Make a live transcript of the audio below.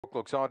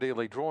looks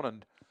ideally drawn,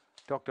 and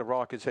Dr.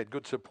 Riker's had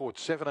good support.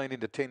 17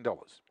 into $10.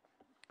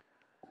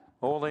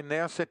 All in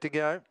now, set to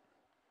go.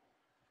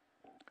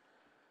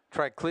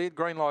 Track cleared,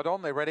 green light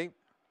on, they're ready.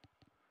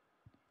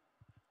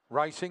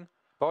 Racing.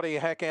 Body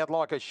hack out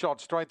like a shot,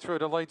 straight through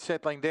to lead,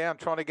 settling down,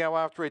 trying to go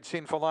after it,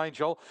 Sinful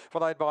Angel,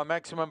 followed by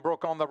Maximum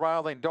Brook on the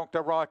rail, then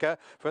Dr. Riker.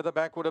 Further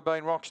back would have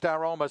been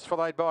Rockstar Almost,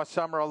 followed by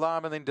Summer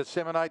Alarm, and then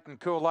Disseminate and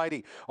Cool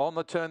Lady. On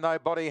the turn though,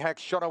 Body hack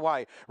shot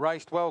away,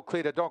 raced well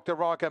clear to Dr.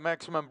 Riker,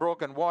 Maximum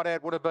Brook, and wide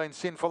out would have been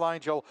Sinful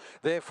Angel.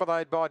 There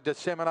followed by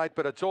Disseminate,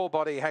 but it's all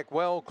Body hack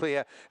well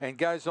clear and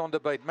goes on to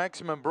beat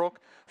Maximum Brook.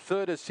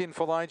 Third is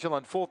Sinful Angel,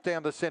 and fourth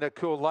down the centre,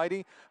 Cool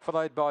Lady,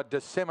 followed by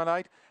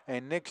Disseminate,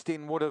 and next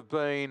in would have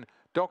been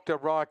Dr.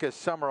 Riker,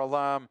 Summer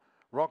Alarm,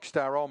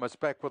 Rockstar almost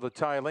back with the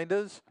tail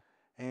enders.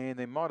 And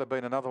there might have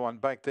been another one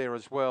back there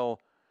as well.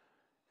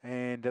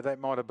 And that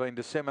might have been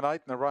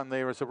Disseminate. And the run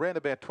there is around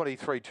about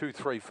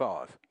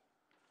 23.235.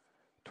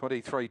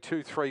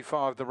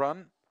 23.235 the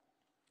run.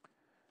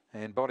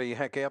 And Body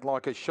hack out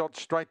like a shot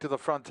straight to the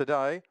front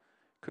today.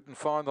 Couldn't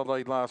find the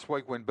lead last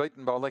week when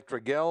beaten by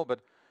Electra Gal, but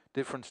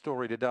different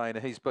story today. And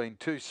he's been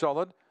too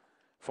solid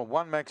for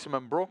 1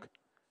 Maximum Brook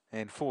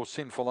and 4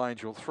 Sinful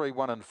Angel. 3,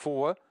 1 and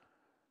 4.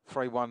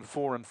 3, 1,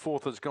 4 and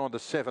fourth has gone to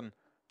 7,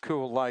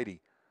 Cool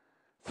Lady.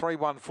 3,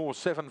 1, 4,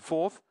 7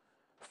 fourth.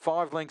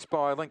 5 lengths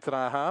by a length and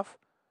a half.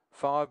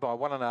 5 by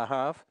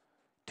 1.5.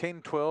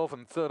 10, 12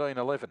 and 13,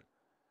 11.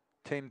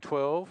 10,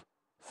 12,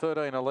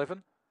 13,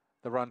 11.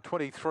 The run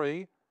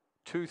 23,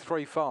 2,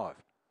 3, 5.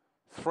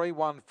 3,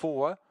 1,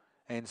 4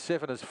 and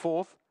 7 is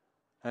fourth.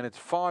 And it's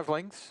 5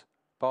 lengths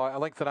by a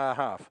length and a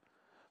half.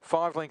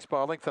 5 lengths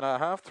by a length and a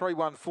half. 3,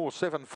 1, 4, 7.